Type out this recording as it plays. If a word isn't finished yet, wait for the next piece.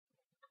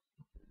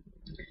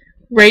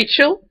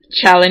Rachel,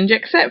 challenge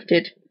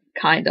accepted.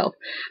 Kind of.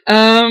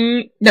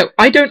 No,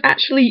 I don't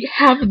actually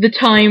have the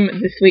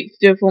time this week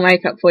to do a full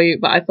makeup for you,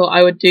 but I thought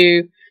I would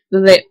do the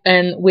lip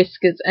and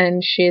whiskers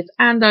and shiz,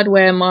 and I'd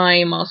wear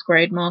my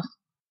masquerade mask,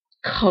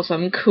 'cause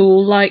I'm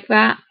cool like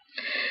that.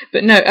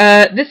 But no,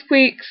 this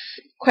week's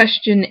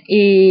question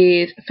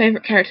is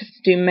favourite characters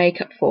to do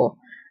makeup for.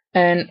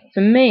 And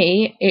for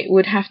me, it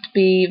would have to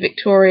be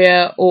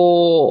Victoria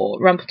or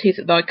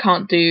Rumpelteazer, though I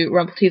can't do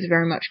Rumpelteazer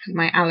very much because of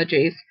my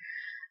allergies.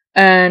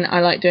 And I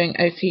like doing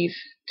OCs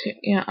too.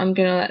 Yeah, I'm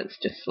gonna let this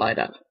just slide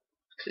up,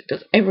 because it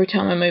does every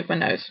time I move my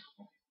nose.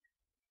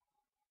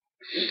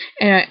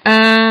 Anyway,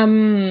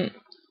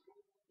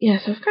 yeah,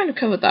 so I've kind of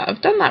covered that.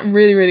 I've done that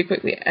really, really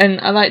quickly.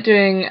 And I like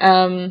doing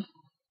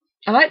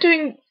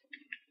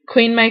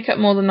Queen makeup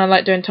more than I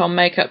like doing Tom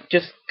makeup,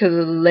 just because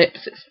of the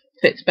lips. It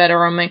fits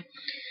better on me.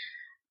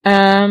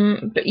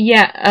 But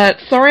yeah,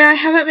 sorry I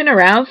haven't been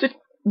around for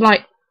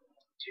like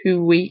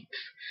 2 weeks.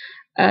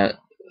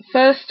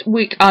 First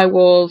week I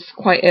was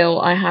quite ill.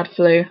 I had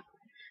flu.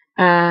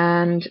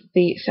 And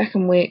the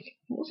second week,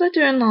 what was I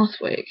doing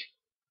last week?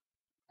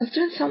 I was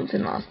doing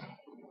something last.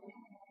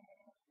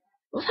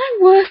 Was I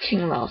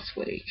working last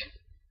week?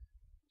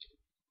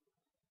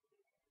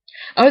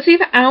 I was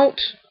either out,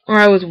 or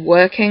I was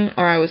working,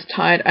 or I was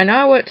tired. I know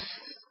I worked.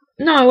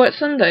 No, I worked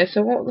Sunday,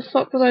 so what the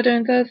fuck was I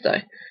doing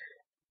Thursday?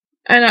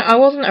 I know, I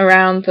wasn't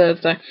around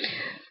Thursday.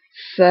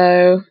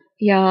 So,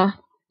 yeah.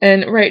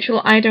 And Rachel,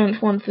 I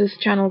don't want this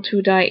channel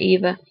to die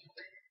either.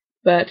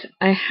 But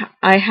I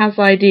have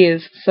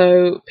ideas,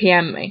 so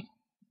PM me.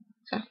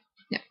 So,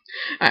 yeah.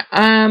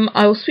 Alright,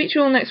 I will speak to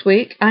you all next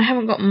week. I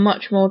haven't got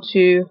much more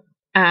to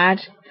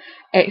add,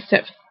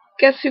 except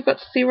guess who got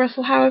to see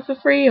Russell Howard for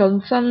free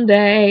on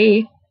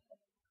Sunday?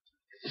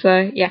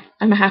 So, yeah,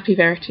 I'm a happy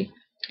Verity.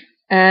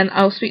 And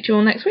I'll speak to you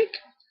all next week.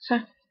 So,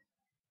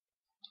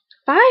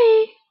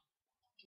 bye!